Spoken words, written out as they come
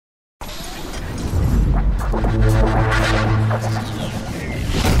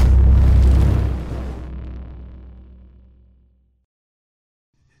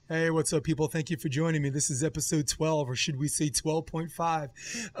Hey, what's up, people? Thank you for joining me. This is episode 12, or should we say 12.5,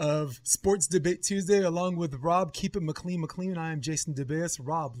 of Sports Debate Tuesday, along with Rob, Keep It McLean. I am Jason DeBeas.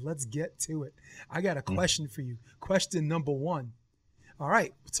 Rob, let's get to it. I got a question for you. Question number one. All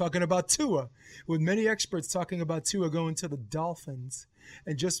right, we're talking about Tua, with many experts talking about Tua going to the Dolphins.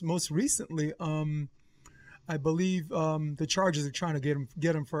 And just most recently, I believe the Chargers are trying to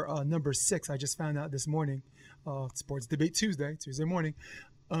get him for number 6. I just found out this morning. Sports Debate Tuesday morning.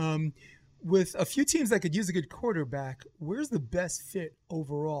 With a few teams that could use a good quarterback, where's the best fit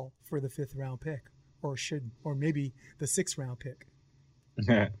overall for the 5th round pick, or maybe the 6th round pick?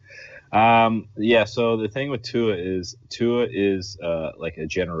 So the thing with Tua is like a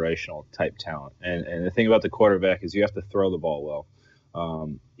generational type talent, and the thing about the quarterback is you have to throw the ball well.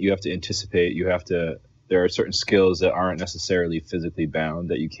 You have to anticipate. There are certain skills that aren't necessarily physically bound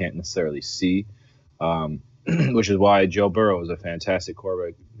that you can't necessarily see. Which is why Joe Burrow is a fantastic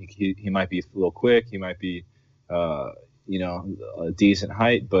quarterback. He might be a little quick. He might be, a decent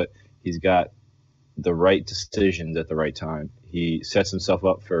height, but he's got the right decisions at the right time. He sets himself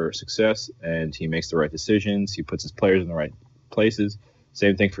up for success, and he makes the right decisions. He puts his players in the right places.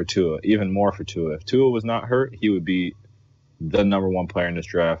 Same thing for Tua, even more for Tua. If Tua was not hurt, he would be the number one player in this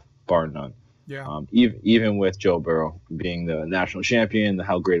draft, bar none. Yeah. Even with Joe Burrow being the national champion,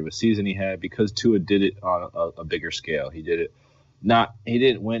 how great of a season he had, because Tua did it on a bigger scale. He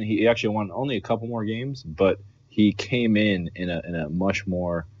didn't win. He actually won only a couple more games, but he came in a much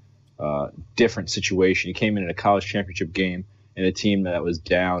more different situation. He came in a college championship game in a team that was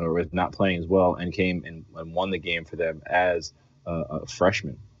down or was not playing as well, and came and won the game for them as a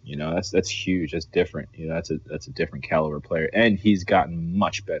freshman. That's huge. That's different. That's a different caliber player, and he's gotten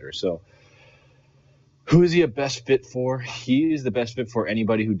much better. So, who is he a best fit for? He is the best fit for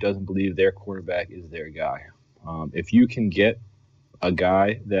anybody who doesn't believe their quarterback is their guy. If you can get a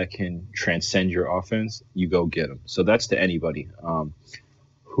guy that can transcend your offense, you go get him. So that's to anybody.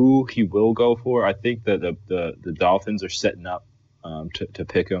 Who he will go for, I think that the Dolphins are setting up to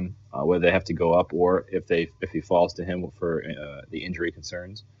pick him, whether they have to go up or if he falls to him for the injury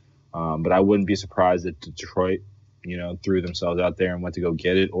concerns. But I wouldn't be surprised if Detroit, threw themselves out there and went to go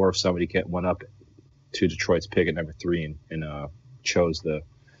get it, or if somebody went up to Detroit's pick at number 3 and chose the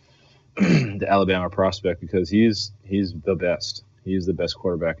the Alabama prospect, because he's the best. He's the best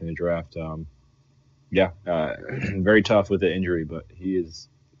quarterback in the draft. Very tough with the injury, but he is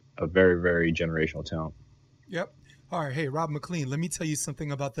a very, very generational talent. Yep. All right, hey, Rob McLean, let me tell you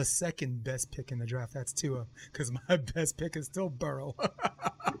something about the second best pick in the draft. That's Tua, because my best pick is still Burrow.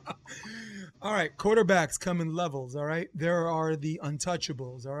 All right, quarterbacks come in levels, all right? There are the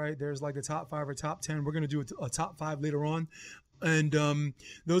untouchables, all right? There's like a top 5 or top 10. We're going to do a top 5 later on. And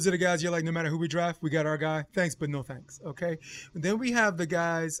those are the guys you're like, no matter who we draft, we got our guy. Thanks, but no thanks, okay? And then we have the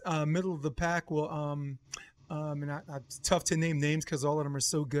guys middle of the pack. It's tough to name names because all of them are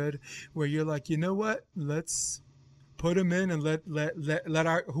so good, where you're like, you know what? Let's put him in and let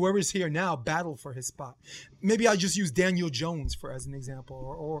our whoever's here now battle for his spot. Maybe I'll just use Daniel Jones as an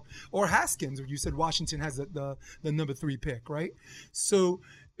example, or Haskins. You said Washington has the number 3 pick, right? So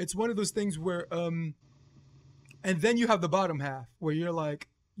it's one of those things where, and then you have the bottom half where you're like,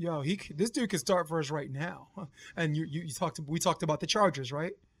 yo, this dude could start for us right now. And we talked about the Chargers,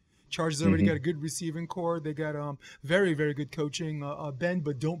 right? Chargers already got a good receiving core. They got very, very good coaching, bend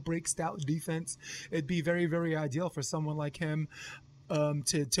but don't break stout defense. It'd be very, very ideal for someone like him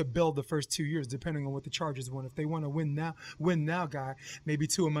to build the first 2 years, depending on what the Chargers want. If they want to win now, guy, maybe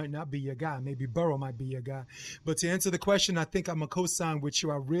Tua might not be your guy. Maybe Burrow might be your guy. But to answer the question, I think I'm a co-sign with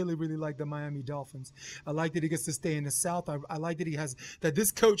you. I really, really like the Miami Dolphins. I like that he gets to stay in the South. I like that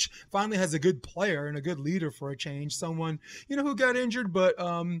this coach finally has a good player and a good leader for a change. Someone, who got injured, but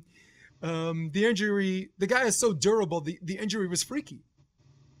the injury, the guy is so durable, the injury was freaky.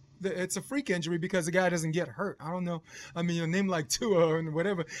 It's a freak injury because the guy doesn't get hurt. I don't know. I mean, a name like Tua and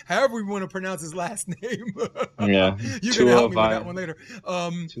whatever, however we want to pronounce his last name. Yeah. You're going to help me with that one later.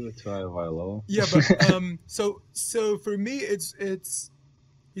 Tua Tagovailoa. Yeah, but so for me, he's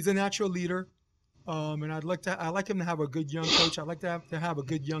a natural leader. And I like him to have a good young coach. I like to have a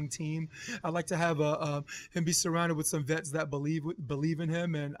good young team. I like to have him be surrounded with some vets that believe in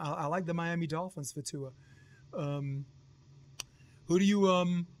him. And I like the Miami Dolphins for Tua. Who do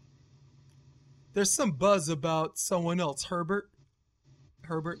you There's some buzz about someone else. Herbert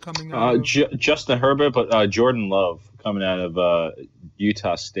coming out. Justin Herbert, but Jordan Love coming out of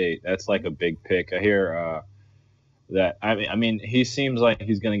Utah State. That's like a big pick. I hear that. I mean, he seems like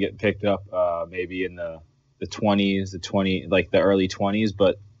he's going to get picked up maybe in the 20s, the early 20s.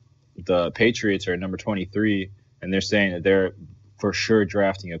 But the Patriots are number 23, and they're saying that for sure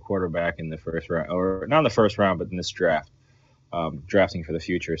drafting a quarterback in the first round, or not in the first round, but in this draft, drafting for the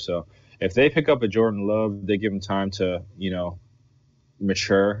future. So if they pick up a Jordan Love, they give him time to,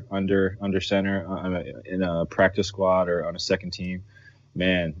 mature under center in a practice squad or on a second team.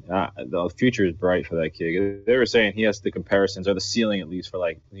 Man, the future is bright for that kid. They were saying he has the comparisons, or the ceiling at least, for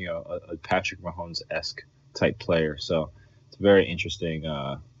like a Patrick Mahomes-esque type player. So it's a very interesting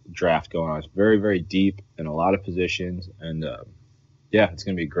draft going on. It's very, very deep in a lot of positions, and it's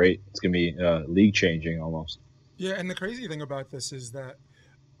going to be great. It's going to be league changing almost. Yeah, and the crazy thing about this is that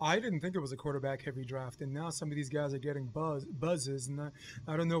I didn't think it was a quarterback-heavy draft, and now some of these guys are getting buzzes, and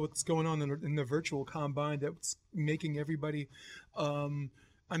I don't know what's going on in the virtual combine that's making everybody.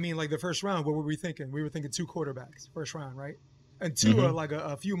 Like the first round, what were we thinking? We were thinking 2 quarterbacks first round, right? And Tua, like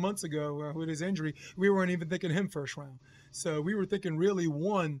a few months ago with his injury, we weren't even thinking him first round. So we were thinking really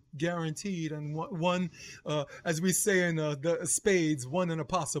 1 guaranteed and one as we say in the spades, 1 in a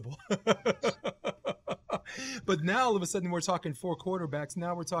possible. But now all of a sudden we're talking 4 quarterbacks.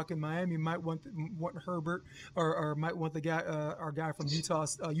 Now we're talking Miami might want Herbert or might want the guy our guy from Utah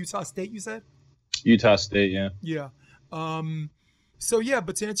State. You said Utah State, yeah. Yeah.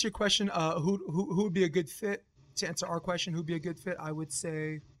 But to answer your question, who would be a good fit? To answer our question, who'd be a good fit? I would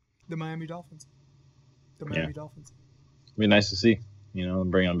say the Miami Dolphins. Dolphins. It'd be nice to see,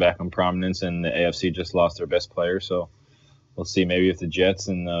 bring them back on prominence. And the AFC just lost their best player, so we'll see. Maybe if the Jets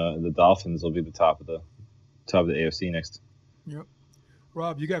and the Dolphins will be the top of the AFC next. Yep.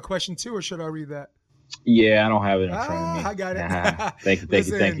 Rob, you got a question too, or should I read that? Yeah, I don't have it in front of me. I got it.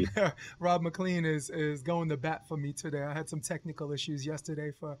 Thank you. Rob McLean is going to bat for me today. I had some technical issues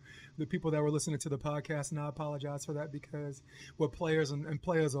yesterday for the people that were listening to the podcast, and I apologize for that because we're players and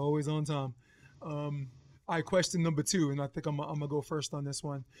players are always on time. All right, question number 2, and I think I'm gonna go first on this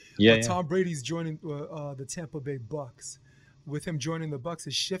one. Tom Brady's joining the Tampa Bay Bucs. With him joining the Bucs,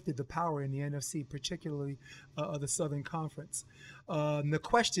 has shifted the power in the NFC, particularly the Southern Conference. And the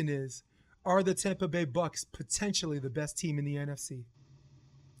question is, are the Tampa Bay Bucs potentially the best team in the NFC?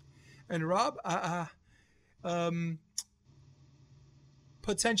 And Rob,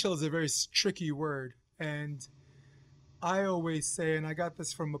 potential is a very tricky word, and I always say, and I got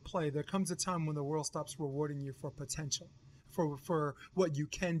this from a play, there comes a time when the world stops rewarding you for potential. For what you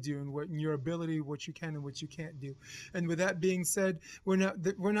can do and your ability, what you can and what you can't do. And with that being said, we're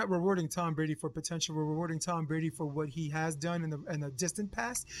not rewarding Tom Brady for potential. We're rewarding Tom Brady for what he has done in the distant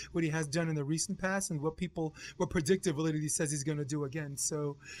past, what he has done in the recent past, and what predictability says he's going to do again.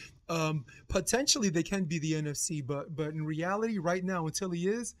 So potentially they can be the NFC, but in reality, right now, until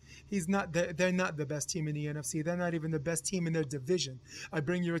he's not. They're not the best team in the NFC. They're not even the best team in their division. I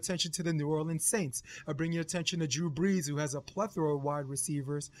bring your attention to the New Orleans Saints. I bring your attention to Drew Brees, who has a plethora of wide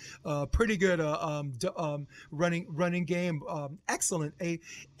receivers, pretty good running game, excellent A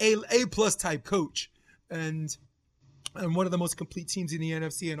plus type coach, and one of the most complete teams in the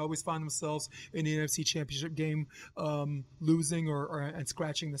NFC, and always find themselves in the NFC Championship game losing and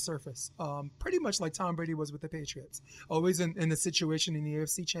scratching the surface. Pretty much like Tom Brady was with the Patriots. Always in a situation in the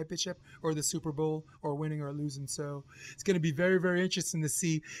AFC Championship or the Super Bowl or winning or losing. So it's going to be very, very interesting to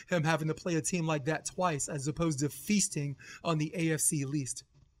see him having to play a team like that twice as opposed to feasting on the AFC least.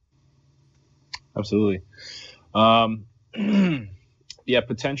 Absolutely.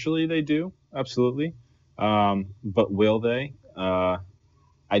 Potentially they do. Absolutely. But will they? I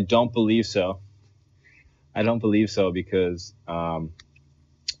don't believe so. Because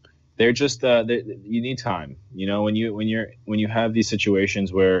they're just you need time. When you have these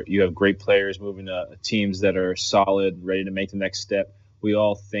situations where you have great players moving to teams that are solid, ready to make the next step, we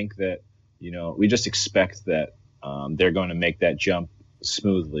all think that we just expect that they're going to make that jump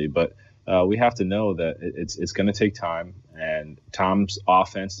smoothly. But we have to know that it's going to take time, and Tom's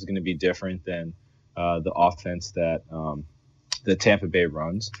offense is going to be different than the offense that the Tampa Bay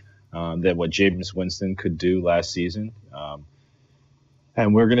runs, than what Jameis Winston could do last season.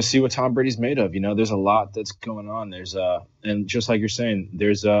 And we're going to see what Tom Brady's made of. There's a lot that's going on. And just like you're saying,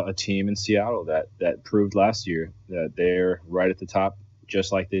 there's a team in Seattle that proved last year that they're right at the top,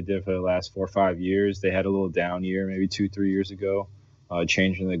 just like they did for the last 4 or 5 years. They had a little down year, maybe 2-3 years ago,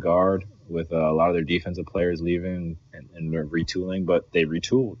 changing the guard with a lot of their defensive players leaving and retooling, but they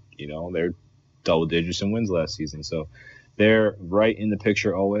retooled. They're double digits in wins last season. So they're right in the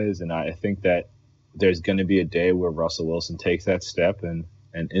picture always. And I think that there's going to be a day where Russell Wilson takes that step and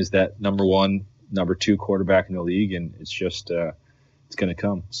is that number 1, number 2 quarterback in the league. And it's just, it's going to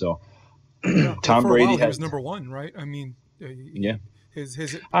come. So Tom Brady was number 1, right? I mean,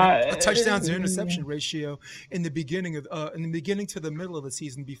 his touchdowns to interception ratio in the beginning to the middle of the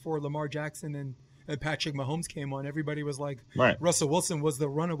season before Lamar Jackson and Patrick Mahomes came on, everybody was like, Right. Russell Wilson was the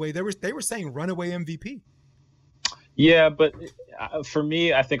runaway. They were saying runaway MVP. Yeah, but for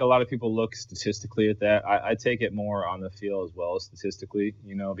me, I think a lot of people look statistically at that. I take it more on the field as well as statistically,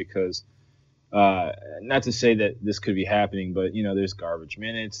 because not to say that this could be happening, but there's garbage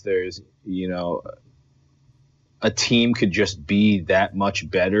minutes. There's a team could just be that much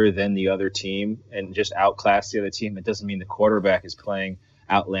better than the other team and just outclass the other team. It doesn't mean the quarterback is playing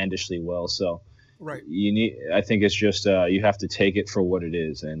outlandishly well. So right. I think it's just you have to take it for what it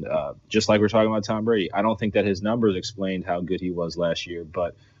is. And just like we're talking about Tom Brady, I don't think that his numbers explained how good he was last year,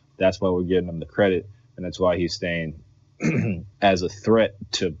 but that's why we're giving him the credit. And that's why he's staying as a threat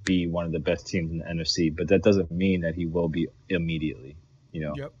to be one of the best teams in the NFC. But that doesn't mean that he will be immediately.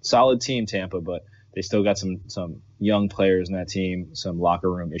 Yep. Solid team, Tampa, but they still got some young players in that team, some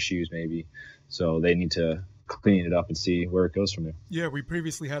locker room issues maybe. So they need to clean it up and see where it goes from there. Yeah, we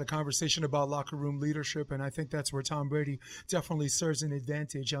previously had a conversation about locker room leadership, and I think that's where Tom Brady definitely serves an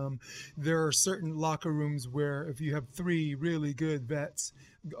advantage. There are certain locker rooms where if you have three really good vets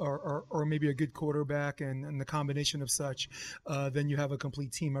or maybe a good quarterback and the combination of such, then you have a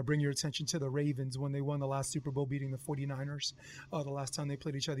complete team. I bring your attention to the Ravens when they won the last Super Bowl beating the 49ers. The last time they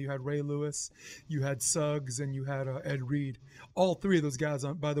played each other, you had Ray Lewis, you had Suggs, and you had Ed Reed. All three of those guys,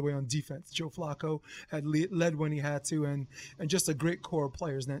 by the way, on defense. Joe Flacco had led when he had to, and just a great core of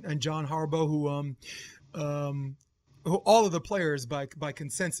players. And John Harbaugh, who all of the players by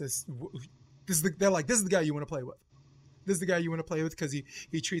consensus, they're like, this is the guy you want to play with. This is the guy you want to play with because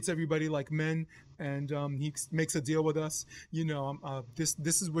he treats everybody like men, and he makes a deal with us.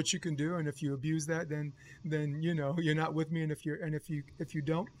 This is what you can do, and if you abuse that, then you're not with me. And if you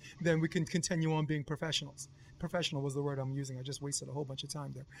don't, then we can continue on being professionals. Professional was the word I'm using. I just wasted a whole bunch of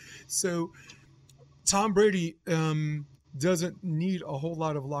time there. So Tom Brady doesn't need a whole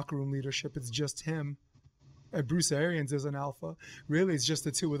lot of locker room leadership. It's just him. And Bruce Arians is an alpha. Really, it's just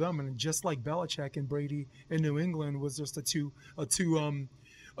the two of them. And just like Belichick and Brady in New England was just a two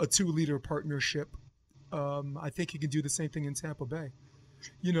leader partnership. I think he can do the same thing in Tampa Bay.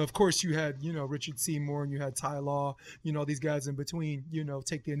 Of course you had, Richard Seymour and you had Ty Law, these guys in between,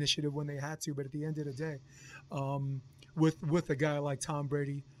 take the initiative when they had to. But at the end of the day, with a guy like Tom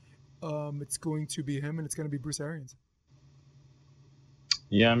Brady, it's going to be him and it's going to be Bruce Arians.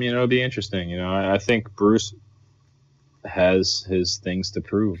 Yeah, it'll be interesting. I think Bruce has his things to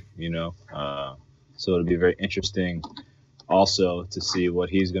prove, so it'll be very interesting also to see what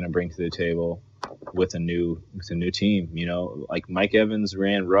he's going to bring to the table with a new team. Like Mike Evans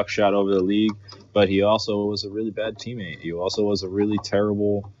ran roughshod over the league, but he also was a really bad teammate. He also was a really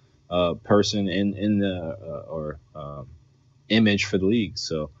terrible person in the image for the league.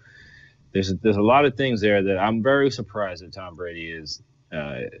 So there's a lot of things there that I'm very surprised that Tom Brady is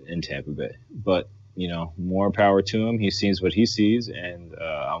in Tampa Bay, but more power to him. He sees what he sees, and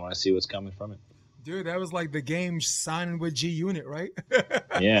I want to see what's coming from it. Dude, that was like the game signing with G Unit, right?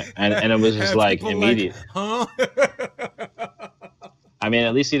 Yeah, and it was just like immediate. Like, huh?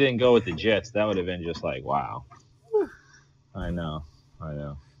 At least he didn't go with the Jets. That would have been just like, wow. I know.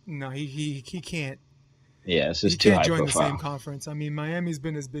 No, he can't. Yeah, it's just he too can't high join profile. the same conference. Miami's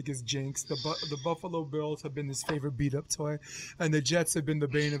been as big as Jinx. The Buffalo Bills have been his favorite beat-up toy, and the Jets have been the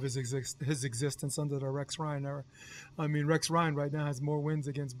bane of his existence under the Rex Ryan era. Rex Ryan right now has more wins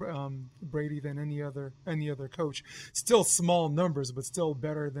against Brady than any other coach. Still small numbers, but still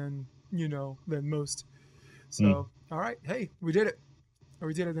better than most. So, All right, hey, we did it.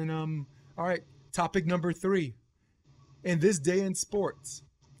 And all right, topic number 3. In this day in sports,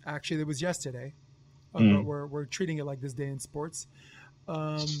 actually, it was yesterday. But we're treating it like this day in sports.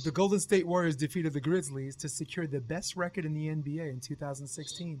 The Golden State Warriors defeated the Grizzlies to secure the best record in the NBA in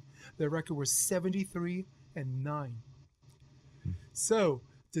 2016. Their record was 73-9. So,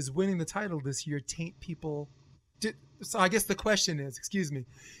 does winning the title this year taint people? So I guess the question is,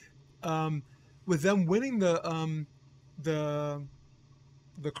 with them winning the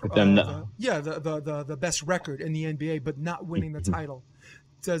best record in the NBA, but not winning the title,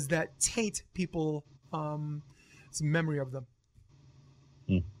 does that taint people? Some memory of them.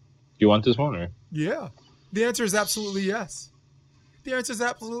 You want this one, or? Yeah. The answer is absolutely yes.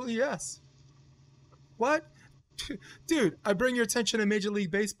 What? Dude, I bring your attention to Major League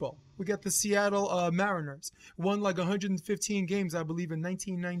Baseball. We got the Seattle Mariners. Won like 115 games, I believe, in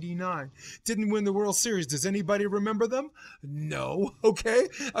 1999. Didn't win the World Series. Does anybody remember them? No. Okay.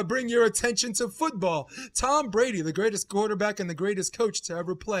 I bring your attention to football. Tom Brady, the greatest quarterback and the greatest coach to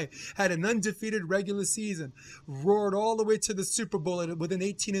ever play, had an undefeated regular season, roared all the way to the Super Bowl with an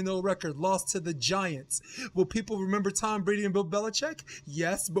 18-0 record, lost to the Giants. Will people remember Tom Brady and Bill Belichick?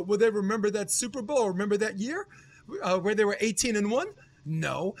 Yes, but will they remember that Super Bowl? Remember that year where they were 18-1?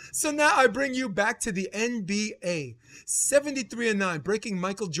 No. So now I bring you back to the NBA. 73-9, breaking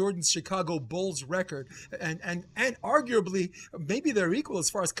Michael Jordan's Chicago Bulls record. And arguably, maybe they're equal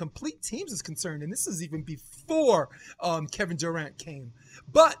as far as complete teams is concerned. And this is even before Kevin Durant came.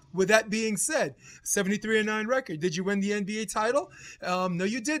 But with that being said, 73-9 record. Did you win the NBA title? No,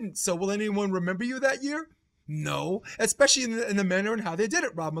 you didn't. So will anyone remember you that year? No. Especially in the manner and how they did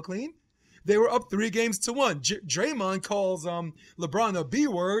it, Rob McLean. They were up 3-1. Draymond calls LeBron a B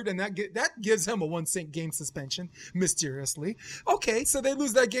word, and that gives him a 1-game suspension, mysteriously. Okay, so they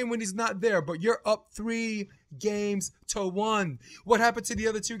lose that game when he's not there, but you're up 3-1. What happened to the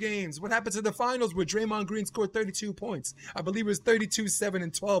other 2 games? What happened to the finals where Draymond Green scored 32 points? I believe it was 32, 7,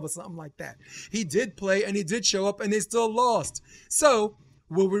 and 12 or something like that. He did play, and he did show up, and they still lost. So,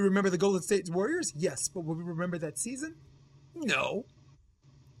 will we remember the Golden State Warriors? Yes, but will we remember that season? No.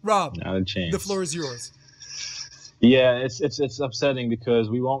 Rob, not a chance. The floor is yours. Yeah, it's upsetting because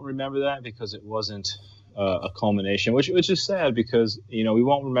we won't remember that because it wasn't a culmination, which is sad because, we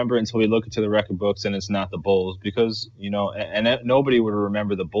won't remember until we look into the record books and it's not the Bulls because, and nobody would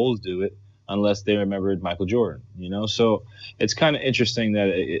remember the Bulls do it unless they remembered Michael Jordan, So it's kind of interesting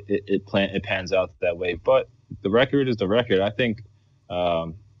that it pans out that way. But the record is the record. I think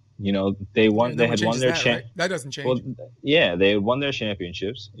they won. They had won their right? That doesn't change. Well, yeah, they had won their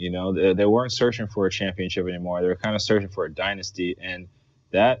championships. They weren't searching for a championship anymore. They were kind of searching for a dynasty, and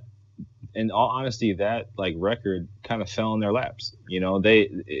that, in all honesty, that record kind of fell in their laps.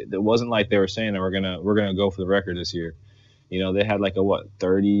 It wasn't like they were saying that we're gonna go for the record this year. They had like a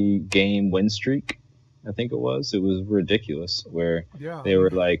 30-game win streak. I think it was ridiculous where they were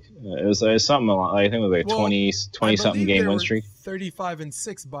like, it was something like, I think it was like 20 something game win streak.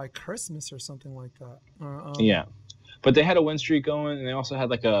 35-6 by Christmas or something like that. Yeah. But they had a win streak going, and they also had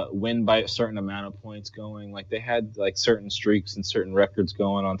like a win by a certain amount of points going. Like they had like certain streaks and certain records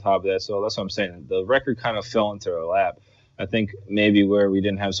going on top of that. So that's what I'm saying. The record kind of fell into their lap. I think maybe where we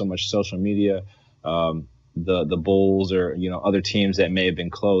didn't have so much social media, the Bulls or, other teams that may have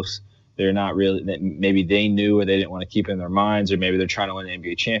been close, they're not really, maybe they knew or they didn't want to keep it in their minds, or maybe they're trying to win an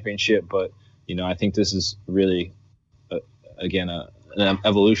NBA championship. But, I think this is really, again, an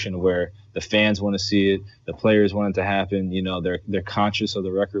evolution where the fans want to see it, the players want it to happen. They're conscious of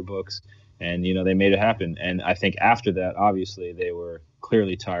the record books, and, they made it happen. And I think after that, obviously, they were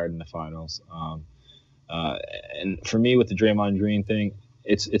clearly tired in the finals. And for me, with the Draymond Green thing,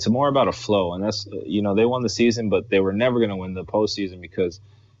 it's more about a flow. And that's, they won the season, but they were never going to win the postseason because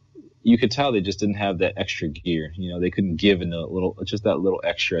you could tell they just didn't have that extra gear. They couldn't give in that little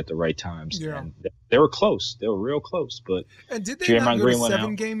extra at the right times. Yeah. And they were close. They were real close. But and did they Draymond not go Green to went 7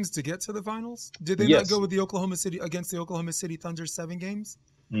 out. games to get to the finals? Did they Yes. not go with against the Oklahoma City Thunder 7 games?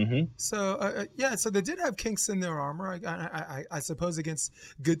 Mm-hmm. So so they did have kinks in their armor. I suppose against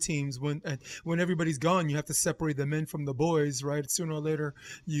good teams, when everybody's gone, you have to separate the men from the boys, right? Sooner or later,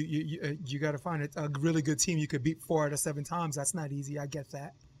 you got to find a really good team you could beat 4 out of 7 times. That's not easy. I get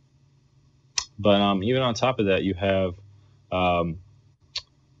that. But even on top of that, you have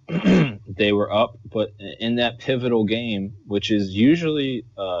they were up, but in that pivotal game, which is usually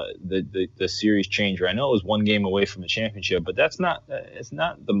the series changer. I know it was 1 game away from the championship, but it's not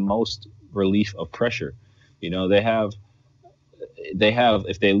the most relief of pressure. They have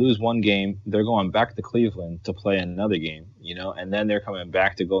if they lose 1 game, they're going back to Cleveland to play another game. And then they're coming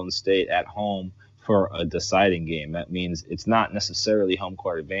back to Golden State at home for a deciding game. That means it's not necessarily home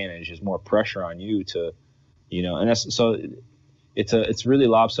court advantage. It's more pressure on you to, and that's so. It's really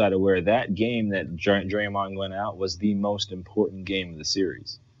lopsided where that game that Draymond went out was the most important game of the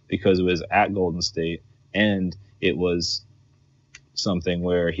series because it was at Golden State and it was something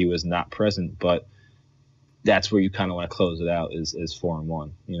where he was not present. But that's where you kind of want to close it out is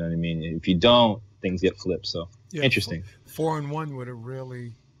 4-1. You know what I mean? If you don't, things get flipped. So interesting. 4-1 would have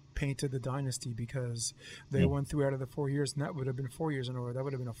really painted the dynasty because they won 3 out of the 4 years, and that would have been 4 years in a row. That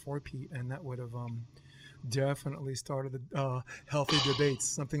would have been a 4-peat, and that would have definitely started the healthy debates,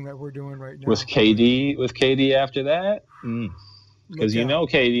 something that we're doing right now. With KD after that, because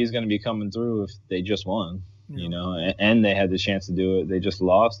KD is going to be coming through if they just won, and they had the chance to do it. They just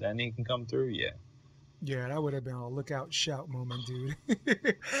lost, and he can come through. Yeah. Yeah, that would have been a look out shout moment, dude.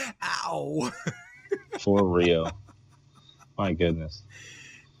 Ow. For real. My goodness.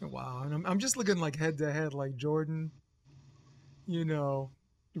 Wow. And I'm just looking like head to head, like Jordan, you know,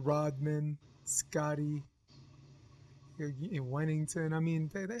 Rodman, Scotty, Wennington. I mean,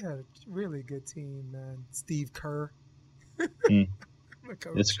 they had a really good team, man. Steve Kerr, Mm. the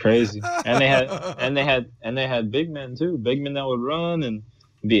It's coach. crazy. And they had big men too. Big men that would run and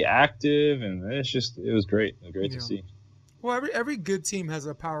be active, and it was great. It was great to Yeah. see. Well, every good team has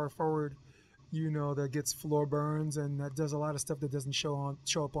a power forward, that gets floor burns and that does a lot of stuff that doesn't show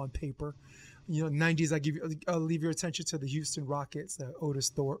up on paper. 90s. I'll leave your attention to the Houston Rockets, Otis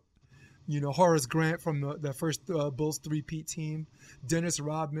Thorpe. Horace Grant from the first Bulls three-peat team, Dennis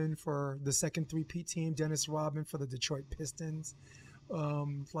Rodman for the second three-peat team, Dennis Rodman for the Detroit Pistons.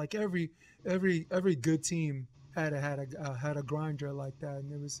 Like every good team had a grinder like that,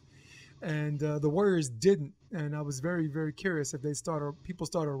 and the Warriors didn't. And I was very, very curious if people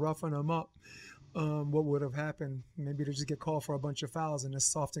started roughing them up. What would have happened? Maybe they just get called for a bunch of fouls and as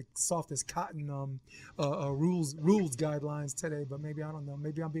soft as cotton rules guidelines today. But maybe, I don't know.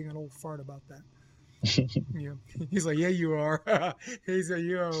 Maybe I'm being an old fart about that. Yeah, he's like, yeah, you are. He said,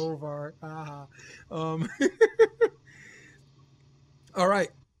 you're an old fart. All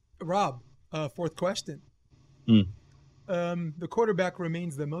right, Rob. Fourth question. Mm. The quarterback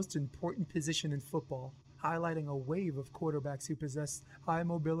remains the most important position in football, highlighting a wave of quarterbacks who possess high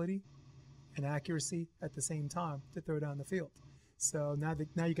mobility and accuracy at the same time to throw down the field. So now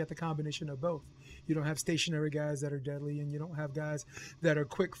you got the combination of both. You don't have stationary guys that are deadly, and you don't have guys that are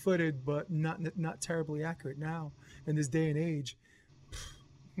quick-footed but not terribly accurate. Now, in this day and age,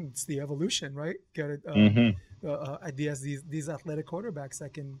 it's the evolution, right? Got it. These athletic quarterbacks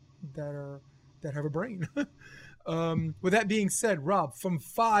that have a brain. With that being said, Rob, from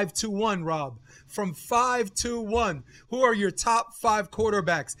 5 to 1, who are your top 5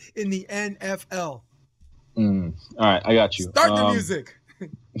 quarterbacks in the NFL? All right, I got you. Start the music.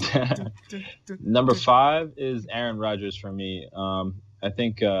 Number 5 is Aaron Rodgers for me. I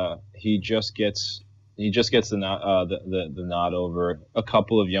think he just gets the nod over a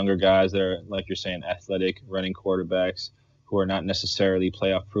couple of younger guys that are, like you're saying, athletic running quarterbacks who are not necessarily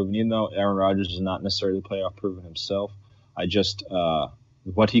playoff proven. Even though Aaron Rodgers is not necessarily playoff proven himself, I just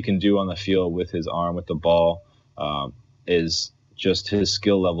what he can do on the field with his arm, with the ball, is just, his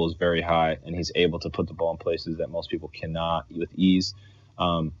skill level is very high, and he's able to put the ball in places that most people cannot with ease.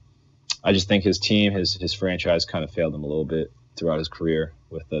 I just think his team, his franchise kind of failed him a little bit throughout his career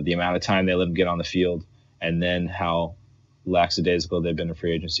with the amount of time they let him get on the field, and then how lackadaisical they've been in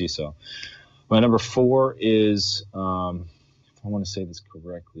free agency. So my number 4 is, if I want to say this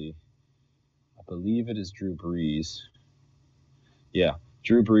correctly, I believe it is Drew Brees. Yeah,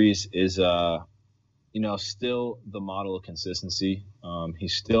 Drew Brees is still the model of consistency. He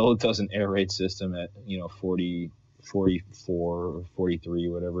still does an air raid system at 40, 44 or 43,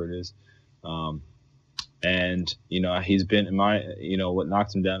 whatever it is. And he's been in what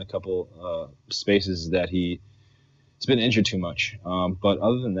knocks him down a couple spaces is that he's been injured too much. But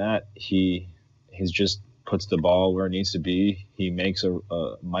other than that, he's just puts the ball where it needs to be. He makes a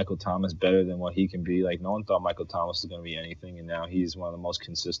Michael Thomas better than what he can be. Like, no one thought Michael Thomas was going to be anything, and now he's one of the most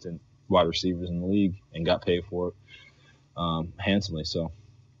consistent wide receivers in the league and got paid for it handsomely. So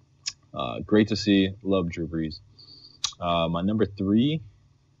great to see. Love Drew Brees. My number 3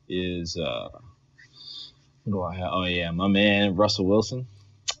 is who do I have? Oh yeah, my man Russell Wilson.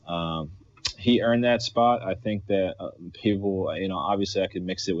 He earned that spot. I think that people, obviously I could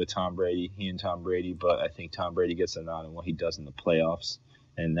mix it with Tom Brady, but I think Tom Brady gets a nod on what he does in the playoffs,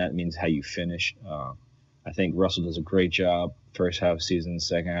 and that means how you finish. I think Russell does a great job first half of the season,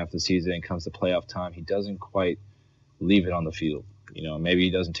 second half of the season. It comes to playoff time, he doesn't quite leave it on the field. Maybe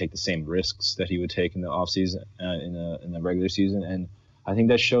he doesn't take the same risks that he would take in the offseason, in the regular season, and I think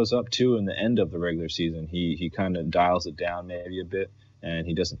that shows up too in the end of the regular season. He kind of dials it down maybe a bit, and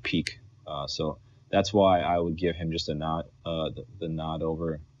he doesn't peak. So that's why I would give him just a nod, the nod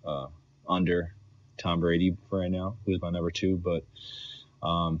over under Tom Brady for right now, who's my number 2. But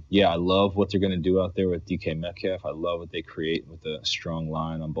I love what they're going to do out there with DK Metcalf. I love what they create with a strong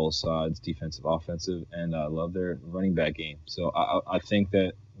line on both sides, defensive, offensive, and I love their running back game. So I think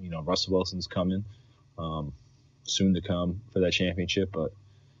that Russell Wilson's coming soon to come for that championship, but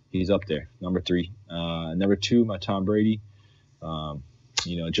he's up there, number 3. Number 2, my Tom Brady.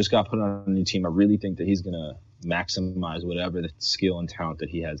 Just got put on a new team. I really think that he's going to maximize whatever the skill and talent that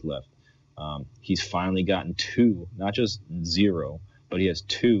he has left. He's finally gotten 2, not just 0, but he has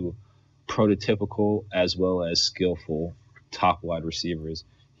 2 prototypical as well as skillful top wide receivers.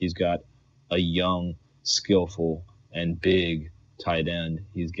 He's got a young skillful, and big tight end.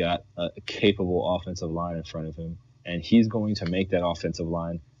 He's got a capable offensive line in front of him, and he's going to make that offensive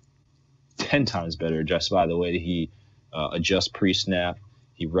line 10 times better just by the way that he adjusts pre-snap,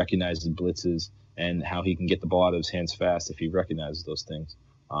 he recognizes blitzes, and how he can get the ball out of his hands fast if he recognizes those things.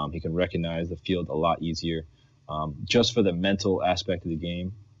 He can recognize the field a lot easier. Just for the mental aspect of the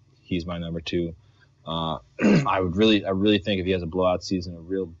game, he's my number 2. I really think if he has a blowout season, a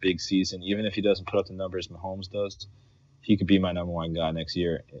real big season, even if he doesn't put up the numbers Mahomes does, he could be my number 1 guy next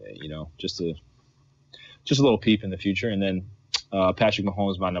year. Just a little peep in the future. And then Patrick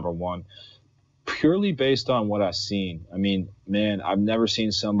Mahomes, my number 1, purely based on what I've seen. I mean, man, I've never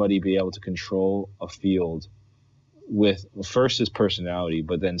seen somebody be able to control a field with, first, his personality,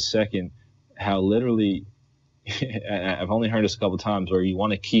 but then second, how literally I've only heard this a couple times where you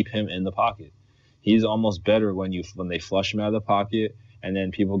want to keep him in the pocket. He's almost better when they flush him out of the pocket and then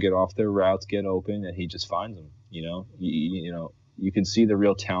people get off their routes, get open, and he just finds them. You can see the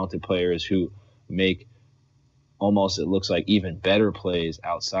real talented players who make almost, it looks like, even better plays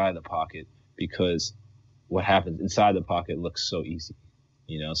outside the pocket because what happens inside the pocket looks so easy.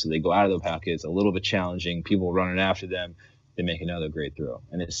 So they go out of the pocket, it's a little bit challenging, people running after them, they make another great throw.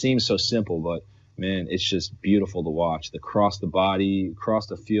 And it seems so simple, but man, it's just beautiful to watch. The cross the body, cross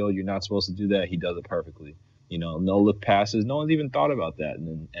the field, you're not supposed to do that. He does it perfectly. No look passes. No one's even thought about that in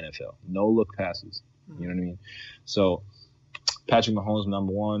the NFL. No look passes. You know what I mean? So Patrick Mahomes,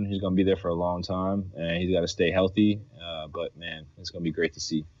 number 1. He's going to be there for a long time, and he's got to stay healthy. But, man, it's going to be great to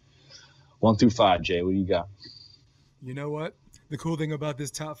see. 1 through 5, Jay, what do you got? You know what? The cool thing about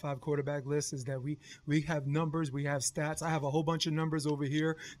this top 5 quarterback list is that we have numbers, we have stats. I have a whole bunch of numbers over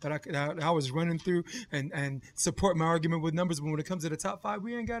here that I was running through and support my argument with numbers. But when it comes to the top 5,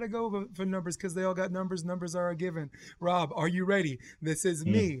 we ain't got to go for numbers because they all got numbers. Numbers are a given. Rob, are you ready? This is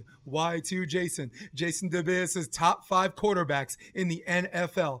me, Y2 Jason. Jason DeBeas' top 5 quarterbacks in the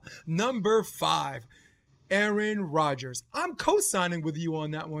NFL. Number 5. Aaron Rodgers. I'm co-signing with you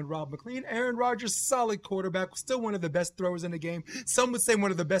on that one, Rob McLean. Aaron Rodgers, solid quarterback, still one of the best throwers in the game. Some would say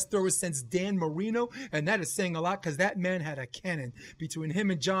one of the best throwers since Dan Marino, and that is saying a lot because that man had a cannon. Between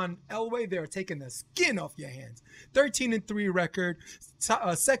him and John Elway, they are taking the skin off your hands. 13-3 record,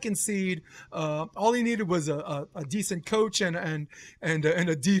 second seed. All he needed was a decent coach and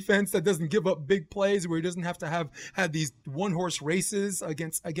a defense that doesn't give up big plays, where he doesn't have to have these one-horse races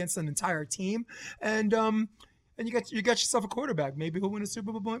against an entire team. And you got yourself a quarterback. Maybe he'll win a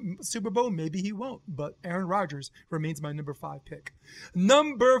Super Bowl. Maybe he won't. But Aaron Rodgers remains my number 5 pick.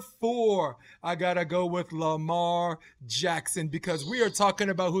 Number 4, I gotta go with Lamar Jackson because we are talking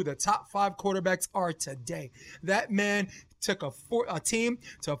about who the top 5 quarterbacks are today. That man took a team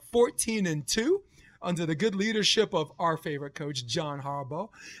to 14-2 under the good leadership of our favorite coach, John Harbaugh.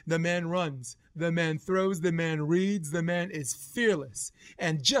 The man runs, the man throws, the man reads, the man is fearless.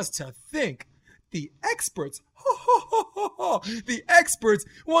 And just to think, the experts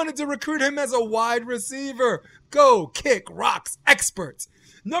wanted to recruit him as a wide receiver. Go kick rocks, experts.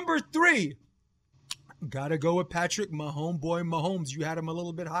 Number 3, gotta go with Patrick Mahomes. You had him a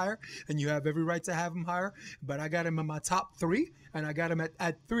little bit higher, and you have every right to have him higher, but I got him in my top 3, and I got him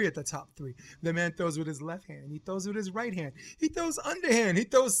at 3 at the top 3. The man throws with his left hand. He throws with his right hand. He throws underhand. He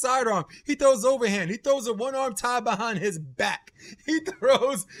throws sidearm. He throws overhand. He throws a one-arm tie behind his back. He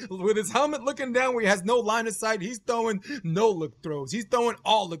throws with his helmet looking down where he has no line of sight. He's throwing no-look throws. He's throwing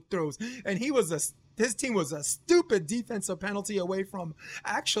all-look throws. And his team was a stupid defensive penalty away from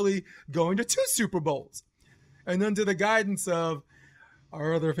actually going to 2 Super Bowls. And under the guidance of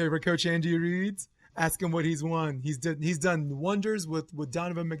our other favorite coach, Andy Reid, ask him what he's won. He's done wonders with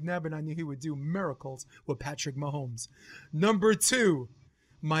Donovan McNabb, and I knew he would do miracles with Patrick Mahomes. Number 2,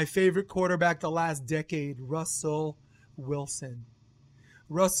 my favorite quarterback the last decade, Russell Wilson.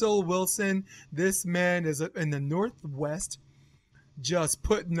 Russell Wilson, this man is in the Northwest, just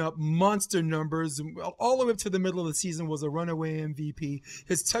putting up monster numbers. All the way up to the middle of the season was a runaway MVP.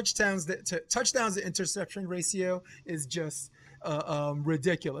 His touchdowns to interception ratio is just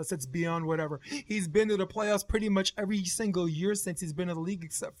ridiculous. It's beyond whatever. He's been to the playoffs pretty much every single year since he's been in the league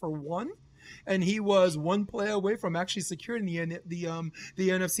except for one. And he was one play away from actually securing the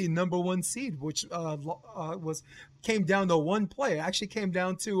NFC number 1 seed, which came down to one play. It actually came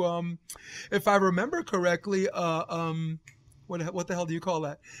down to, if I remember correctly, what the hell do you call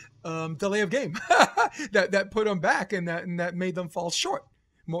that? Delay of game that put them back and that made them fall short.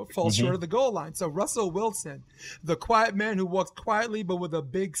 falls short of the goal line. So Russell Wilson, the quiet man who walks quietly but with a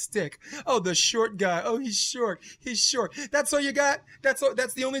big stick. Oh, the short guy. Oh, he's short. He's short. That's all you got? That's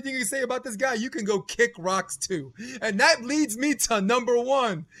the only thing you can say about this guy? You can go kick rocks too. And that leads me to number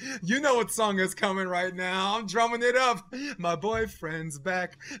one. You know what song is coming right now. I'm drumming it up. My boyfriend's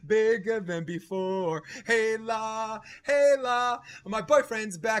back, bigger than before. Hey la, hey la. My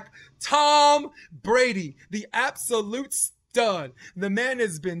boyfriend's back. Tom Brady, the absolute stud. The man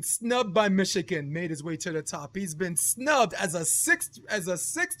has been snubbed by Michigan, made his way to the top. He's been snubbed as a sixth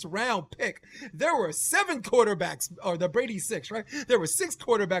round pick. There were 7 quarterbacks, or the Brady 6, right? There were 6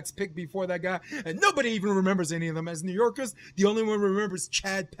 quarterbacks picked before that guy, and nobody even remembers any of them. As New Yorkers, the only one remembers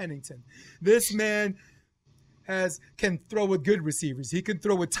Chad Pennington. This man can throw with good receivers. He can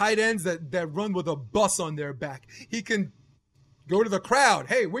throw with tight ends that run with a bus on their back. He can go to the crowd.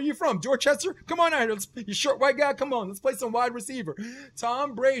 Hey, where you from? Dorchester? Come on out here. You short white guy? Come on. Let's play some wide receiver.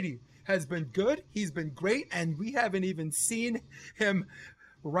 Tom Brady has been good. He's been great. And we haven't even seen him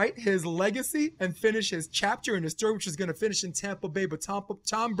write his legacy and finish his chapter in his story, which is going to finish in Tampa Bay. But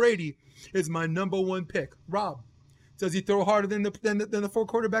Tom Brady is my number one pick. Rob, does he throw harder than the 4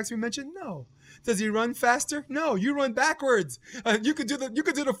 quarterbacks we mentioned? No. Does he run faster? No, you run backwards. You could do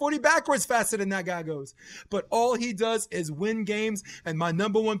the 40 backwards faster than that guy goes. But all he does is win games, and my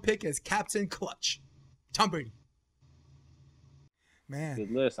number one pick is Captain Clutch, Tom Brady. Man,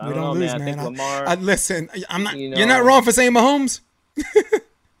 good list. I we don't know, lose, man. I think Lamar. Listen, I'm not. You're not wrong for saying Mahomes.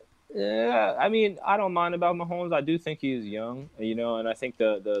 Yeah, I mean, I don't mind about Mahomes. I do think he's young, and I think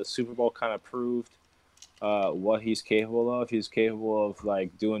the Super Bowl kind of proved what he's capable of. He's capable of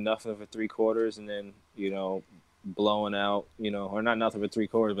like doing nothing for 3 quarters and then blowing out, or not nothing for 3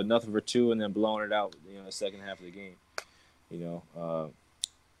 quarters, but nothing for 2 and then blowing it out, the second half of the game,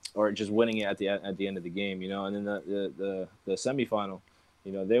 or just winning it at the end of the game, and then the semifinal,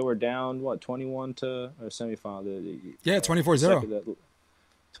 they were down 21 to or semifinal. 24-0.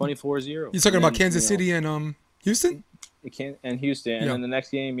 24-0. You're talking about Kansas City and Houston. And Houston, and then the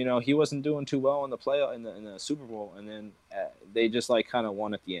next game, he wasn't doing too well in the Super Bowl, and then they just like kind of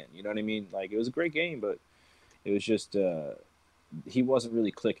won at the end. You know what I mean? Like it was a great game, but it was just he wasn't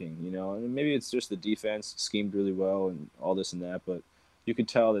really clicking. And maybe it's just the defense schemed really well and all this and that, but you could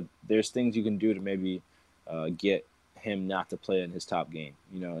tell that there's things you can do to maybe get him not to play in his top game.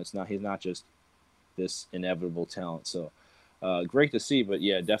 He's not just this inevitable talent. So. Great to see, but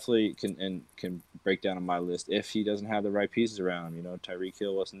yeah, definitely can break down on my list if he doesn't have the right pieces around him. Tyreek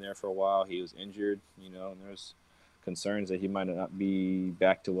Hill wasn't there for a while; he was injured. And there's concerns that he might not be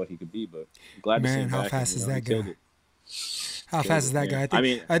back to what he could be. But glad to see him back. How fast is that guy? How fast is that guy?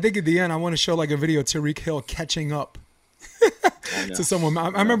 I think at the end I want to show like a video of Tyreek Hill catching up to someone. I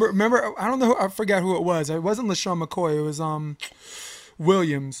remember. I don't know. I forgot who it was. It wasn't LaShawn McCoy. It was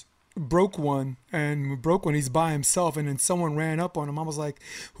Williams. Broke one, he's by himself, and then someone ran up on him. I was like,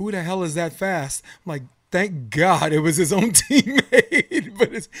 who the hell is that fast? I'm like, thank God it was his own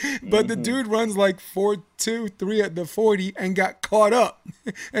teammate. But the dude runs like 4.23 at the 40 and got caught up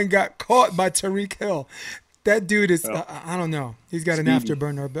and got caught by Tyreek Hill. That dude is, I don't know. He's got an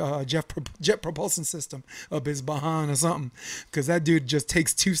afterburner, jet propulsion system up his behind or something, because that dude just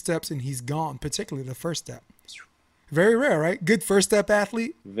takes 2 steps and he's gone, particularly the first step. Very rare, right? Good first step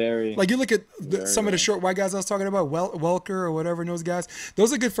athlete. Very. Like you look at some of the short white guys I was talking about, Welker or whatever, and those guys.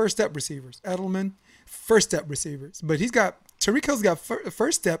 Those are good first step receivers. Edelman, first step receivers. But Tyreek Hill's got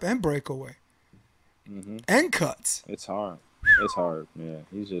first step and breakaway. Mm-hmm. And cuts. It's hard. Yeah,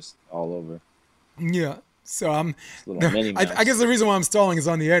 he's just all over. Yeah. So I guess the reason why I'm stalling is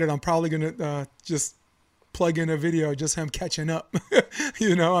on the edit. I'm probably gonna just plug in a video just him catching up.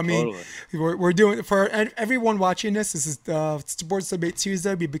 Totally. We're doing, for everyone watching this is Sports Debate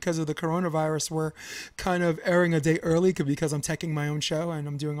Tuesday, because of the coronavirus we're kind of airing a day early because I'm taking my own show and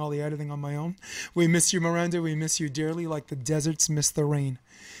I'm doing all the editing on my own. We miss you, Miranda. We miss you dearly, like the deserts miss the rain.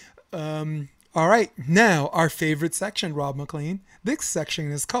 All right, now our favorite section, Rob McLean. This section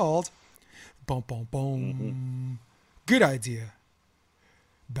is called boom boom boom. Mm-hmm. Good idea,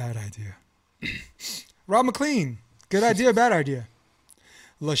 bad idea. Rob McLean, good idea, bad idea.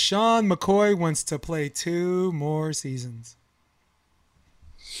 LaShawn McCoy wants to play 2 more seasons.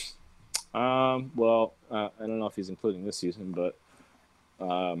 Well, I don't know if he's including this season, but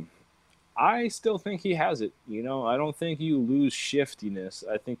I still think he has it. I don't think you lose shiftiness.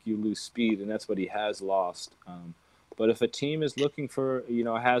 I think you lose speed, and that's what he has lost. But if a team is looking for,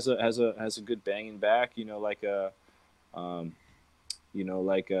 has a good banging back, like a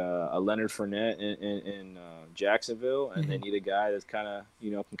Leonard Fournette in Jacksonville, and they need a guy that's kind of,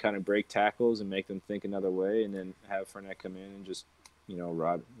 can kind of break tackles and make them think another way, and then have Fournette come in and just,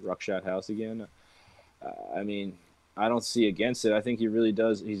 Rod Ruckshot House again. I mean, I don't see against it. I think he really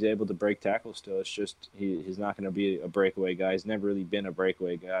does. He's able to break tackles still. It's just he's not going to be a breakaway guy. He's never really been a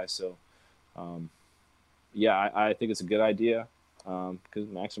breakaway guy. So, yeah, I think it's a good idea because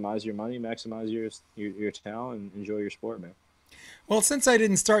maximize your money, maximize your talent, and enjoy your sport, man. Well, since I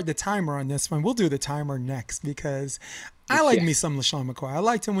didn't start the timer on this one, we'll do the timer next because I like me some LaShawn McCoy. I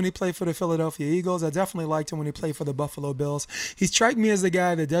liked him when he played for the Philadelphia Eagles. I definitely liked him when he played for the Buffalo Bills. He struck me as the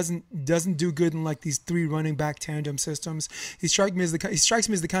guy that doesn't do good in like these 3 running back tandem systems. He strikes me as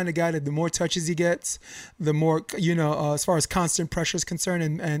the kind of guy that the more touches he gets, the more as far as constant pressure is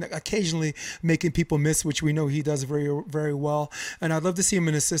concerned, and occasionally making people miss, which we know he does very very well. And I'd love to see him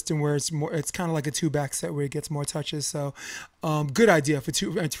in a system where it's kind of like a 2-back set where he gets more touches. So, good idea for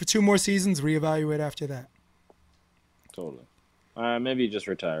 2 more seasons. Reevaluate after that. Totally. Maybe just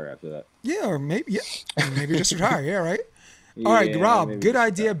retire after that. Yeah, or maybe just retire. Yeah, right. All right, Rob. Good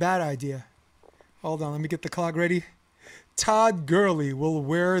idea, bad idea. Hold on, let me get the clock ready. Todd Gurley will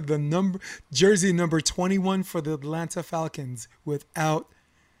wear the jersey number 21 for the Atlanta Falcons without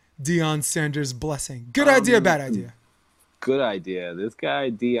Deion Sanders' blessing. Good idea, bad idea. Good idea. This guy,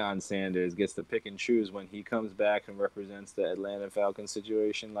 Deion Sanders, gets to pick and choose when he comes back and represents the Atlanta Falcons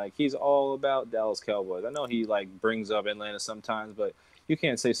situation. Like, he's all about Dallas Cowboys. I know he, brings up Atlanta sometimes, but you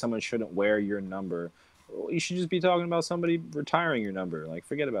can't say someone shouldn't wear your number. You should just be talking about somebody retiring your number.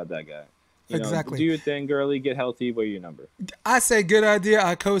 Forget about that guy. Exactly. Do your thing, Gurley. Get healthy. Wear your number. I say good idea.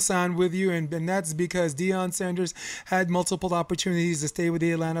 I co-sign with you, and that's because Deion Sanders had multiple opportunities to stay with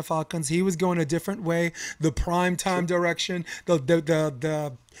the Atlanta Falcons. He was going a different way, the prime time direction, the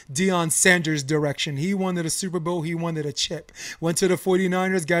Deion Sanders direction. He wanted a Super Bowl. He wanted a chip. Went to the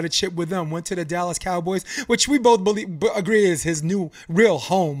 49ers, got a chip with them. Went to the Dallas Cowboys, which we both agree is his new real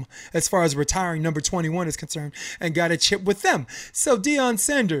home as far as retiring number 21 is concerned, and got a chip with them. So Deion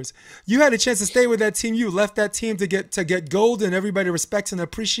Sanders, you had a chance to stay with that team. You left that team to get gold, and everybody respects and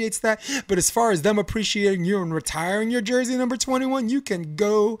appreciates that. But as far as them appreciating you and retiring your jersey number 21, you can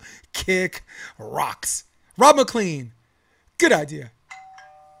go kick rocks. Rob McLean, good idea.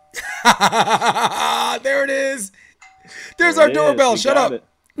 There it is. There's our doorbell. Shut up.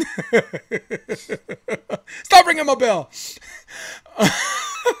 Stop ringing my bell.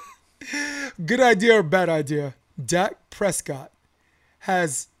 Good idea or bad idea? Dak Prescott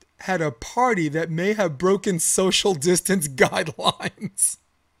has had a party that may have broken social distance guidelines.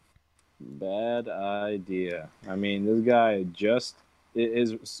 Bad idea. I mean, this guy just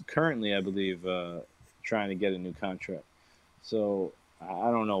is currently, I believe, trying to get a new contract. So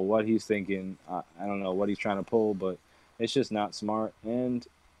I don't know what he's thinking. I don't know what he's trying to pull, but it's just not smart. And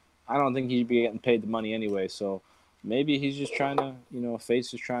I don't think he'd be getting paid the money anyway. So maybe he's just trying to,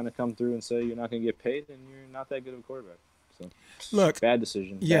 Face is trying to come through and say you're not going to get paid and you're not that good of a quarterback. So, look, bad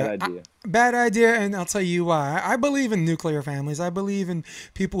decision. Yeah, bad idea. Bad idea, and I'll tell you why. I believe in nuclear families. I believe in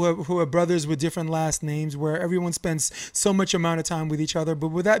people who are brothers with different last names where everyone spends so much amount of time with each other. But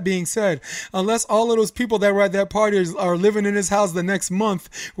with that being said, unless all of those people that were at that party are living in his house the next month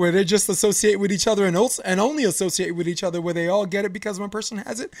where they just associate with each other and only associate with each other where they all get it because one person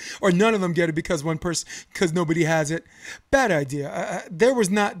has it, or none of them get it because nobody has it, bad idea. That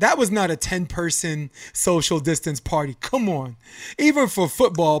was not a 10-person social distance party. Come on. Even for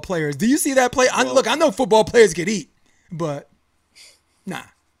football players. Do you see that play? Look, I know football players could eat, but nah.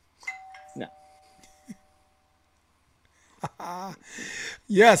 No.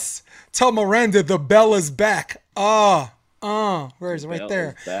 Yes. Tell Miranda the bell is back. Where is it? Right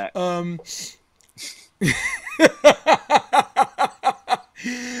there.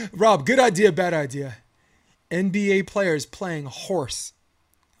 Rob, good idea, bad idea. NBA players playing horse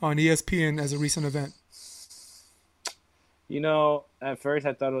on ESPN as a recent event. At first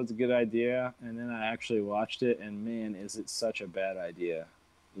I thought it was a good idea, and then I actually watched it, and man, is it such a bad idea.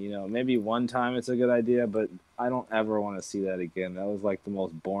 Maybe one time it's a good idea, but I don't ever want to see that again. That was like the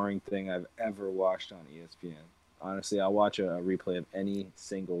most boring thing I've ever watched on ESPN. Honestly, I'll watch a replay of any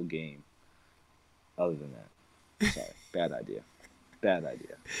single game other than that. Sorry, bad idea. Bad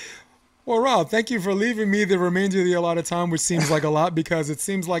idea. Well, Rob, thank you for leaving me the remainder of the allotted time, which seems like a lot because it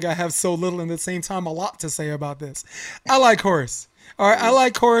seems like I have so little and at the same time a lot to say about this. I like horse. All right, I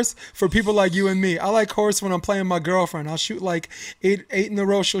like horse for people like you and me. I like horse when I'm playing my girlfriend. I'll shoot like eight in a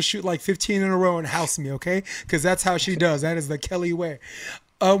row. She'll shoot like 15 in a row and house me, okay? Because that's how she does. That is the Kelly way.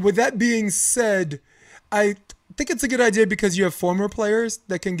 With that being said, I think it's a good idea because you have former players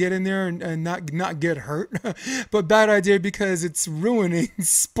that can get in there and not get hurt. But bad idea because it's ruining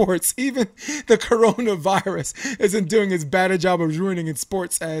sports. Even the coronavirus isn't doing as bad a job of ruining in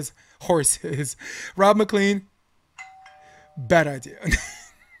sports as horse is. Rob McLean, Bad idea.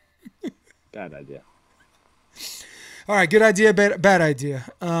 Bad idea. All right, good idea, bad idea.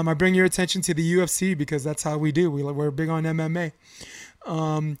 I bring your attention to the UFC because that's how we do. We're big on MMA.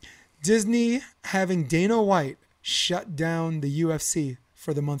 Disney having Dana White shut down the UFC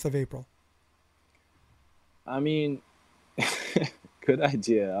for the month of April. I mean, good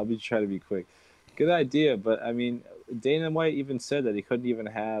idea. I'll be trying to be quick. Good idea, but I mean, Dana White even said that he couldn't even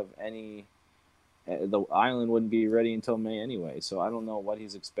have any. The island wouldn't be ready until May anyway, so I don't know what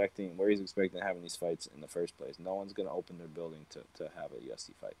he's expecting, where he's expecting to have these fights in the first place. No one's going to open their building to have a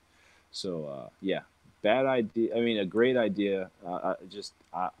UFC fight. So, yeah, bad idea. I mean, a great idea. I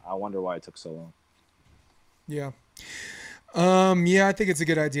wonder why it took so long. Yeah. Yeah, I think it's a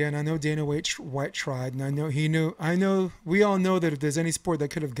good idea, and I know Dana White tried, and I know he knew. I know we all know that if there's any sport that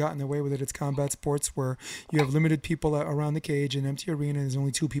could have gotten away with it, it's combat sports, where you have limited people around the cage, an empty arena, and there's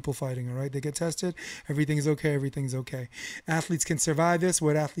only 2 people fighting. All right, they get tested, everything's okay, everything's okay. Athletes can survive this.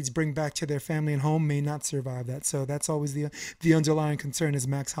 What athletes bring back to their family and home may not survive that. So that's always the underlying concern, as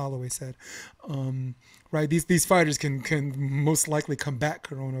Max Holloway said. Right, these fighters can most likely combat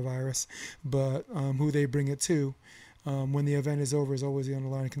coronavirus, but who they bring it to. When the event is over is always the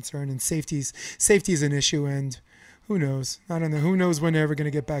underlying concern, and safety is an issue, and who knows? I don't know. Who knows when they're ever going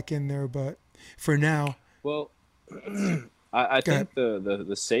to get back in there, but for now. Well, I think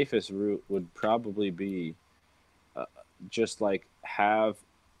the safest route would probably be just like have,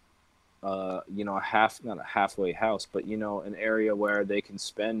 not a halfway house, but, an area where they can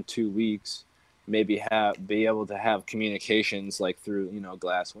spend 2 weeks, maybe be able to have communications like through,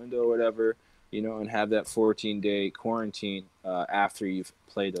 glass window or whatever, and have that 14-day quarantine after you've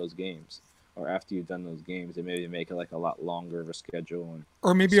played those games or after you've done those games, and maybe make it like a lot longer of a schedule.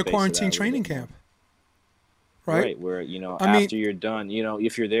 Or maybe a quarantine training camp. Right? Where, after you're done,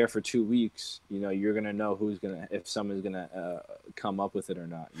 if you're there for 2 weeks, you're going to know if someone's going to come up with it or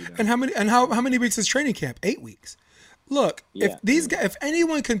not. And how many weeks is training camp? 8 weeks. Look, yeah, if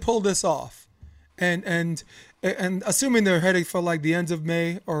anyone can pull this off, and assuming they're heading for like the end of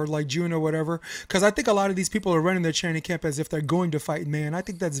May or like June or whatever, because I think a lot of these people are running their training camp as if they're going to fight in May, and I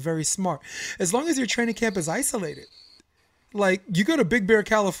think that's very smart. As long as your training camp is isolated, like you go to Big Bear,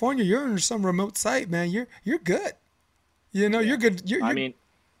 California, you're in some remote site, man. You're good. You're good. I mean,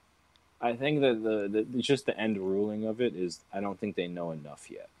 I think that just the end ruling of it is I don't think they know enough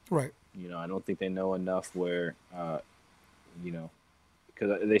yet. Right. I don't think they know enough where,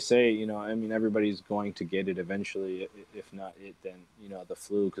 because they say, everybody's going to get it eventually. If not it, then, the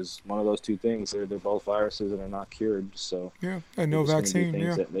flu, because one of those 2 things, they're both viruses that are not cured. So yeah, and no vaccine.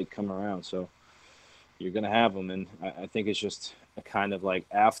 Things that they come around. So you're going to have them. And I think it's just a kind of like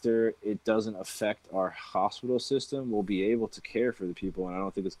after it doesn't affect our hospital system, we'll be able to care for the people. And I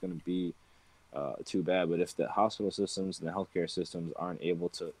don't think it's going to be too bad. But if the hospital systems and the healthcare systems aren't able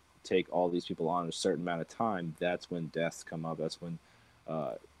to take all these people on a certain amount of time, that's when deaths come up. That's when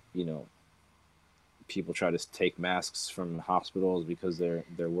people try to take masks from hospitals because they're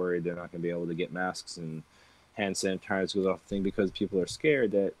worried they're not going to be able to get masks, and hand sanitizer goes off the thing because people are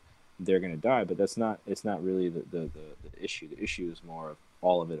scared that they're going to die. But it's not really the issue. The issue is more of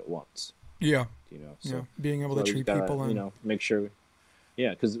all of it at once. Yeah. So being able to treat people and make sure.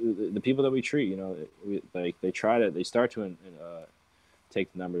 Because the people that we treat, they start to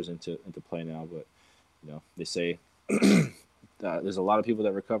take the numbers into play now, but they say. There's a lot of people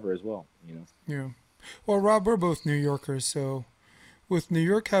that recover as well, Yeah. Well, Rob, we're both New Yorkers, so with New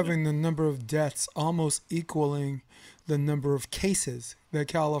York having the number of deaths almost equaling the number of cases that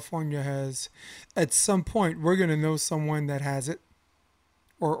California has, at some point we're going to know someone that has it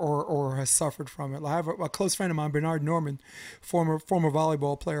or has suffered from it. I have a close friend of mine, Bernard Norman, former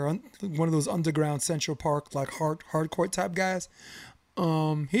volleyball player, one of those underground Central Park, like hardcore type guys.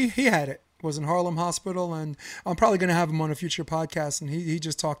 He had it. Was in Harlem Hospital, and I'm probably going to have him on a future podcast, and he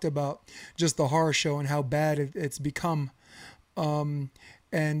just talked about just the horror show and how bad it's become, and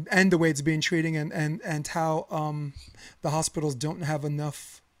the way it's being treated, and how the hospitals don't have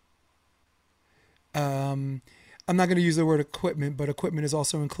enough. I'm not going to use the word equipment, but equipment is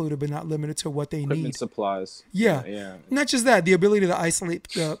also included, but not limited to what they need. Equipment, supplies. Yeah. Not just that, the ability to isolate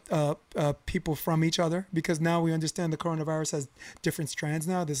people from each other, because now we understand the coronavirus has different strands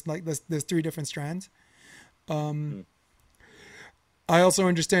now. There's 3 different strands. I also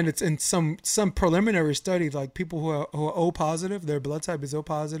understand it's in some preliminary studies, like people who are O positive, their blood type is O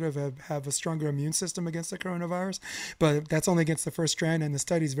positive, have a stronger immune system against the coronavirus, but that's only against the first strand, and the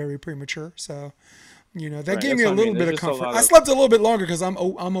study's very premature. So, that gave me a little bit of comfort. I slept a little bit longer because I'm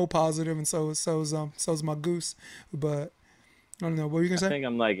O positive, and so's my goose. But I don't know. What were you gonna I say? think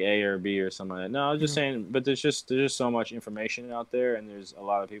I'm like A or B or something like that. No, I was just Yeah. saying, but there's just so much information out there, and there's a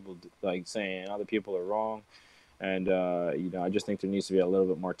lot of people like saying other people are wrong, and I just think there needs to be a little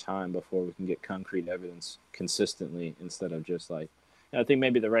bit more time before we can get concrete evidence consistently instead of just like. I think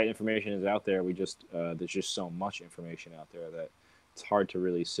maybe the right information is out there. We just there's just so much information out there that it's hard to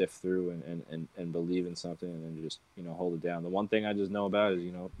really sift through and believe in something and then just hold it down. The one thing I just know about is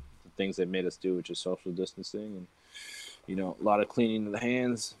the things they made us do, which is social distancing and a lot of cleaning of the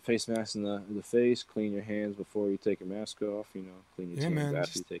hands, face masks in the face, clean your hands before you take your mask off, clean your Yeah, hands man.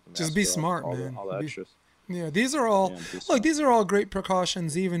 after you take your Just mask be off, smart, man. all the extras. Yeah, these are all Yeah, be look. smart. These are all great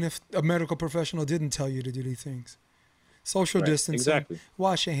precautions, even if a medical professional didn't tell you to do these things. Social Right, distancing, exactly.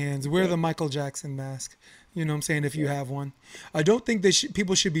 wash your hands, wear the Michael Jackson mask. You know what I'm saying? If you have one. I don't think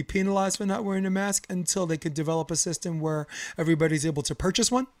people should be penalized for not wearing a mask until they could develop a system where everybody's able to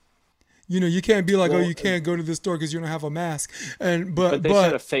purchase one. You can't be like, oh, Well, you can't go to the store because you don't have a mask. And but they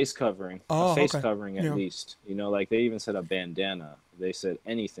said a face covering, oh, okay. at Yeah. least. Like they even said a bandana. They said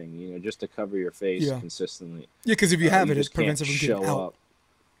anything, just to cover your face consistently. Yeah, because if you have You it just prevents it can't from getting show out. up.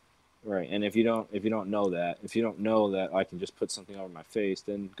 Right, and if you don't know that I can just put something over my face,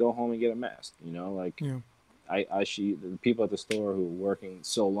 then go home and get a mask. Yeah. I see the people at the store who are working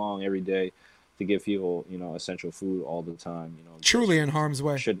so long every day to give people essential food all the time. Truly in harm's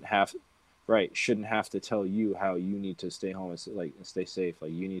way. Shouldn't have to tell you how you need to stay home and stay safe.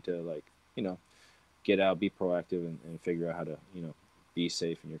 Like you need to get out, be proactive, and figure out how to be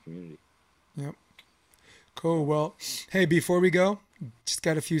safe in your community. Yep. Cool. Well, hey, before we go, just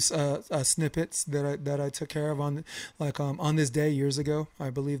got a few snippets that I took care of on this day years ago. I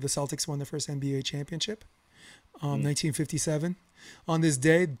believe the Celtics won the first NBA championship, 1957. On this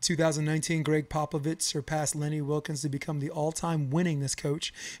day, 2019, Greg Popovich surpassed Lenny Wilkens to become the all-time winningest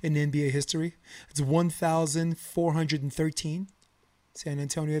coach in NBA history. It's 1,413. San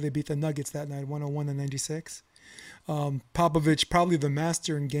Antonio, they beat the Nuggets that night, 101-96. Popovich, probably the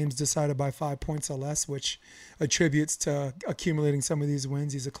master in games decided by 5 points or less, which attributes to accumulating some of these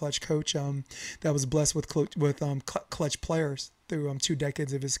wins. He's a clutch coach that was blessed with clutch players through 2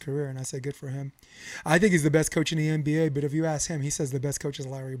 decades of his career, and I say good for him. I think he's the best coach in the NBA, but if you ask him, he says the best coach is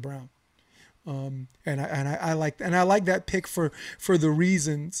Larry Brown. And I like that pick for the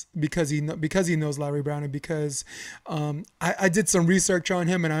reasons because he knows Larry Brown and because I did some research on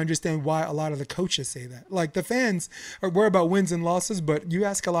him and I understand why a lot of the coaches say that. Like the fans are worried about wins and losses, but you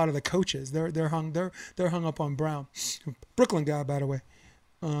ask a lot of the coaches, they're hung up on Brown, Brooklyn guy by the way.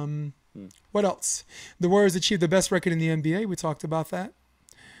 What else? The Warriors achieved the best record in the NBA. We talked about that.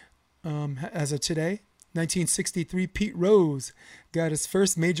 As of today, 1963, Pete Rose got his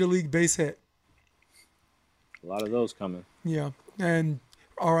first major league base hit. A lot of those coming. Yeah, and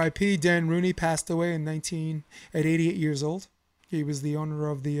R.I.P. Dan Rooney passed away at 88 years old. He was the owner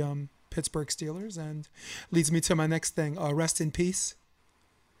of the Pittsburgh Steelers, and leads me to my next thing. Rest in peace.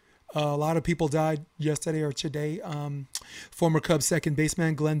 A lot of people died yesterday or today. Former Cubs second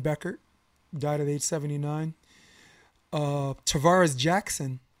baseman Glenn Beckert died at age 79. Tavares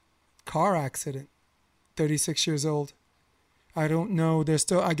Jackson, car accident, 36 years old. I don't know. There's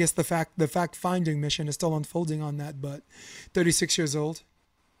still, I guess the fact finding mission is still unfolding on that, but 36 years old.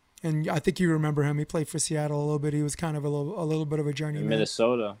 And I think you remember him. He played for Seattle a little bit. He was kind of a little bit of a journeyman. In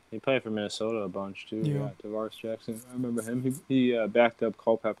Minnesota. He played for Minnesota a bunch too. Yeah, Tavares Jackson. I remember him. He backed up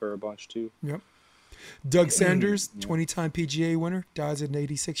Culpepper a bunch too. Yep. Doug Sanders, 20-time PGA winner, dies at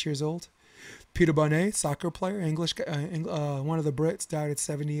 86 years old. Peter Bonnet, soccer player, English, one of the Brits, died at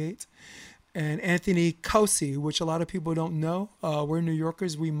 78. And Anthony Causi, which a lot of people don't know. We're New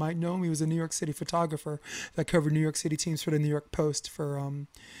Yorkers. We might know him. He was a New York City photographer that covered New York City teams for the New York Post for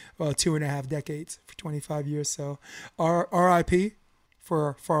 2.5 decades, for 25 years. So R.I.P.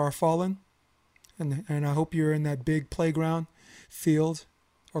 for our fallen. And I hope you're in that big playground, field,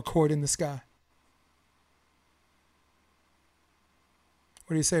 or court in the sky.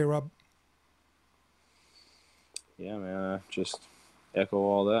 What do you say, Rob? Yeah, man. Just echo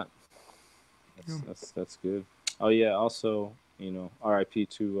all that. That's good. Oh yeah. Also, R.I.P.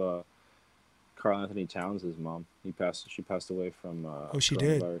 to Karl Anthony Towns' mom. She passed away from she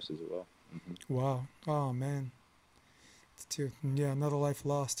did. coronavirus as well. Mm-hmm. Wow. Oh man. Another life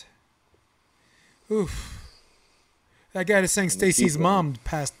lost. Oof. That guy that's saying Stacy's mom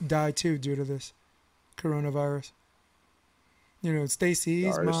died too due to this coronavirus.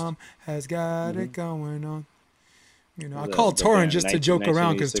 Stacy's mom has got it going on. I called Torrin just to joke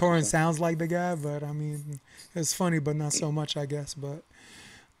around because Torrin sounds like the guy, but I mean, it's funny, but not so much, I guess. But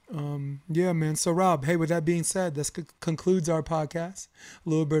yeah, man. So, Rob, hey, with that being said, this concludes our podcast. A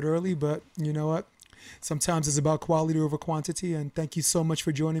little bit early, but you know what? Sometimes it's about quality over quantity. And thank you so much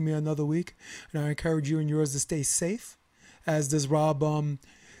for joining me another week. And I encourage you and yours to stay safe, as does Rob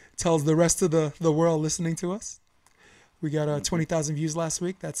tells the rest of the world listening to us. We got 20,000 views last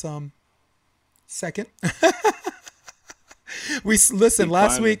week. That's second.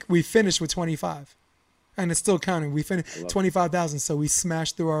 Last week we finished with 25. And it's still counting. We finished 25,000, so we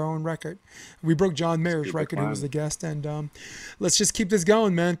smashed through our own record. We broke John Mayer's record, who was the guest. And let's just keep this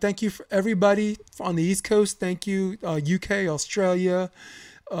going, man. Thank you for everybody on the East Coast. Thank you, UK, Australia,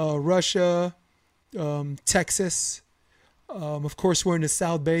 Russia, Texas. Of course, we're in the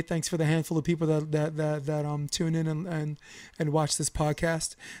South Bay. Thanks for the handful of people that tune in and watch this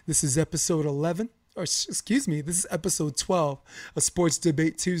podcast. This is episode 11, or excuse me, this is episode 12 of Sports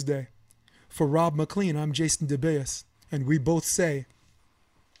Debate Tuesday. For Rob McLean, I'm Jason DeBeas, and we both say,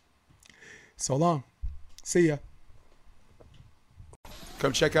 so long. See ya.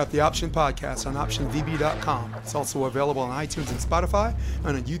 Come check out the Option Podcast on OptionVB.com. It's also available on iTunes and Spotify,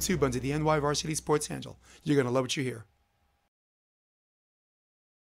 and on YouTube under the NY Varsity Sports handle. You're going to love what you hear.